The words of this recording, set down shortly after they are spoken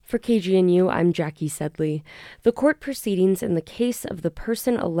For KGNU, I'm Jackie Sedley. The court proceedings in the case of the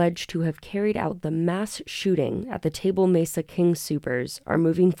person alleged to have carried out the mass shooting at the Table Mesa King Soopers are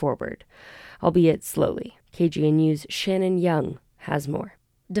moving forward, albeit slowly. KGNU's Shannon Young has more.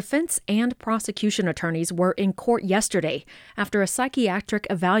 Defense and prosecution attorneys were in court yesterday after a psychiatric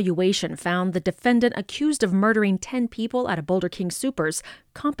evaluation found the defendant accused of murdering 10 people at a Boulder King Soopers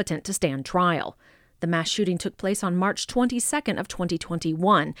competent to stand trial. The mass shooting took place on March 22nd of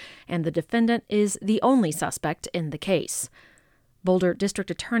 2021, and the defendant is the only suspect in the case. Boulder District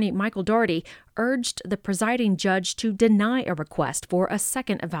Attorney Michael Doherty urged the presiding judge to deny a request for a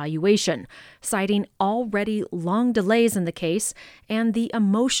second evaluation, citing already long delays in the case and the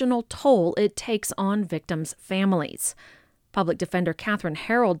emotional toll it takes on victims' families. Public Defender Catherine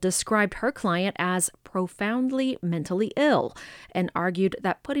Harold described her client as profoundly mentally ill and argued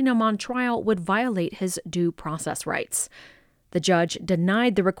that putting him on trial would violate his due process rights. The judge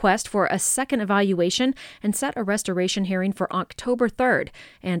denied the request for a second evaluation and set a restoration hearing for October 3rd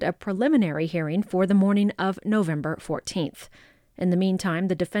and a preliminary hearing for the morning of November 14th. In the meantime,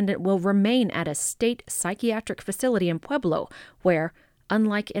 the defendant will remain at a state psychiatric facility in Pueblo, where,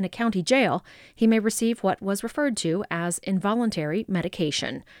 unlike in a county jail, he may receive what was referred to as involuntary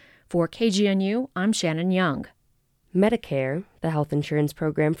medication. For KGNU, I'm Shannon Young. Medicare, the health insurance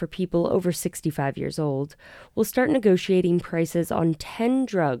program for people over 65 years old, will start negotiating prices on 10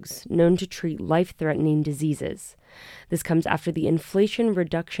 drugs known to treat life-threatening diseases. This comes after the Inflation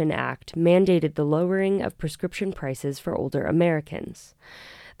Reduction Act mandated the lowering of prescription prices for older Americans.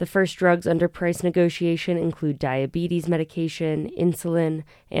 The first drugs under price negotiation include diabetes medication, insulin,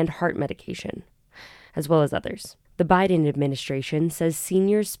 and heart medication, as well as others. The Biden administration says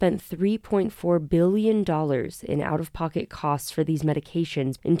seniors spent $3.4 billion in out-of-pocket costs for these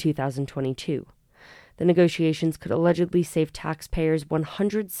medications in 2022. The negotiations could allegedly save taxpayers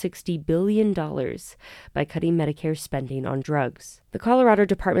 $160 billion by cutting Medicare spending on drugs. The Colorado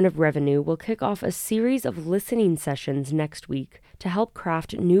Department of Revenue will kick off a series of listening sessions next week to help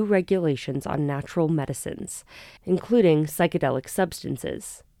craft new regulations on natural medicines, including psychedelic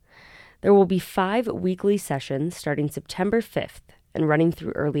substances. There will be 5 weekly sessions starting September 5th and running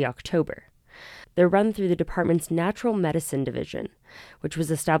through early October. They're run through the department's Natural Medicine Division, which was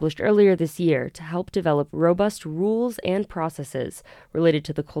established earlier this year to help develop robust rules and processes related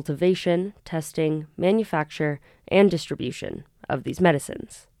to the cultivation, testing, manufacture, and distribution of these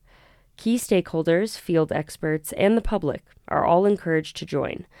medicines. Key stakeholders, field experts, and the public are all encouraged to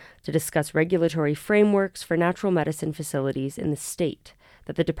join to discuss regulatory frameworks for natural medicine facilities in the state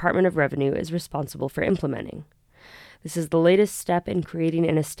that the Department of Revenue is responsible for implementing. This is the latest step in creating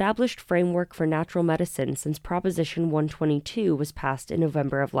an established framework for natural medicine since Proposition 122 was passed in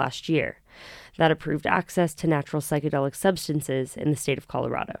November of last year. That approved access to natural psychedelic substances in the state of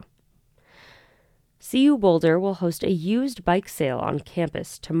Colorado. CU Boulder will host a used bike sale on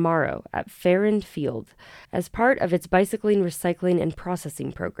campus tomorrow at Farrand Field as part of its bicycling, recycling, and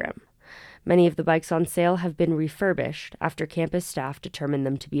processing program. Many of the bikes on sale have been refurbished after campus staff determined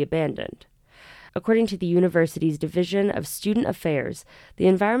them to be abandoned. According to the university's Division of Student Affairs, the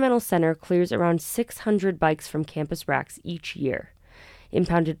Environmental Center clears around 600 bikes from campus racks each year.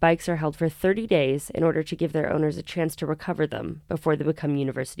 Impounded bikes are held for 30 days in order to give their owners a chance to recover them before they become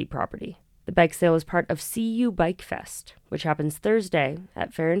university property. The bike sale is part of CU Bike Fest, which happens Thursday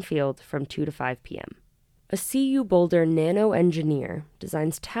at Farrand Field from 2 to 5 p.m. A CU Boulder nano engineer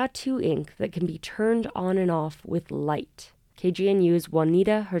designs tattoo ink that can be turned on and off with light. KGNU's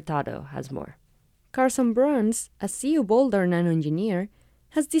Juanita Hurtado has more. Carson Bruns, a CU Boulder nano-engineer,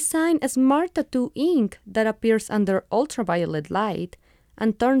 has designed a smart tattoo ink that appears under ultraviolet light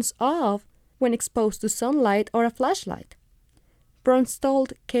and turns off when exposed to sunlight or a flashlight. Bruns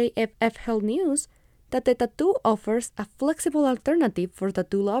told KFF Health News that the tattoo offers a flexible alternative for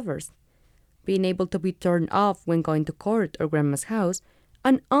tattoo lovers, being able to be turned off when going to court or grandma's house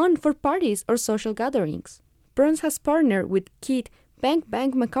and on for parties or social gatherings. Bruns has partnered with Kit Bang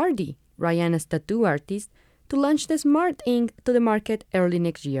Bang McCarty, Rihanna's tattoo artist, to launch the smart ink to the market early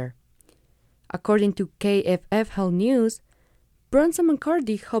next year. According to KFF Health News, Bruns and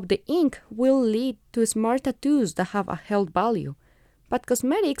McCarty hope the ink will lead to smart tattoos that have a health value, but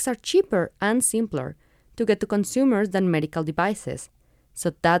cosmetics are cheaper and simpler to get to consumers than medical devices,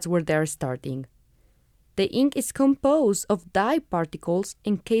 so that's where they're starting. The ink is composed of dye particles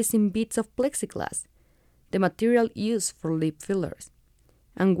encased in bits of plexiglass, the material used for lip fillers,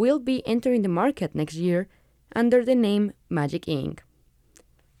 and will be entering the market next year under the name Magic Ink.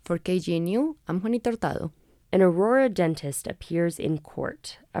 For KGNU, I'm Juanita Hurtado. An Aurora dentist appears in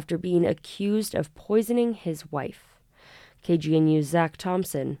court after being accused of poisoning his wife. KGNU's Zach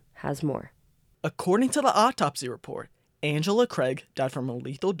Thompson has more. According to the autopsy report, Angela Craig died from a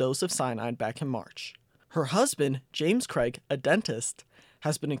lethal dose of cyanide back in March. Her husband, James Craig, a dentist,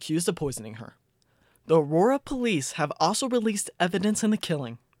 has been accused of poisoning her. The Aurora police have also released evidence in the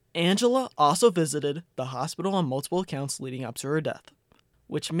killing. Angela also visited the hospital on multiple accounts leading up to her death,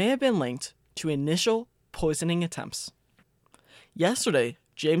 which may have been linked to initial poisoning attempts. Yesterday,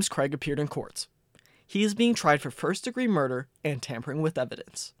 James Craig appeared in court. He is being tried for first-degree murder and tampering with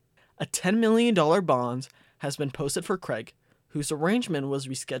evidence. A $10 million bond has been posted for Craig, whose arraignment was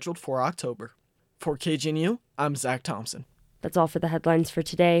rescheduled for October. For KGNU, I'm Zach Thompson. That's all for the headlines for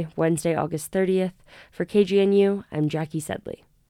today, Wednesday, August 30th. For KGNU, I'm Jackie Sedley.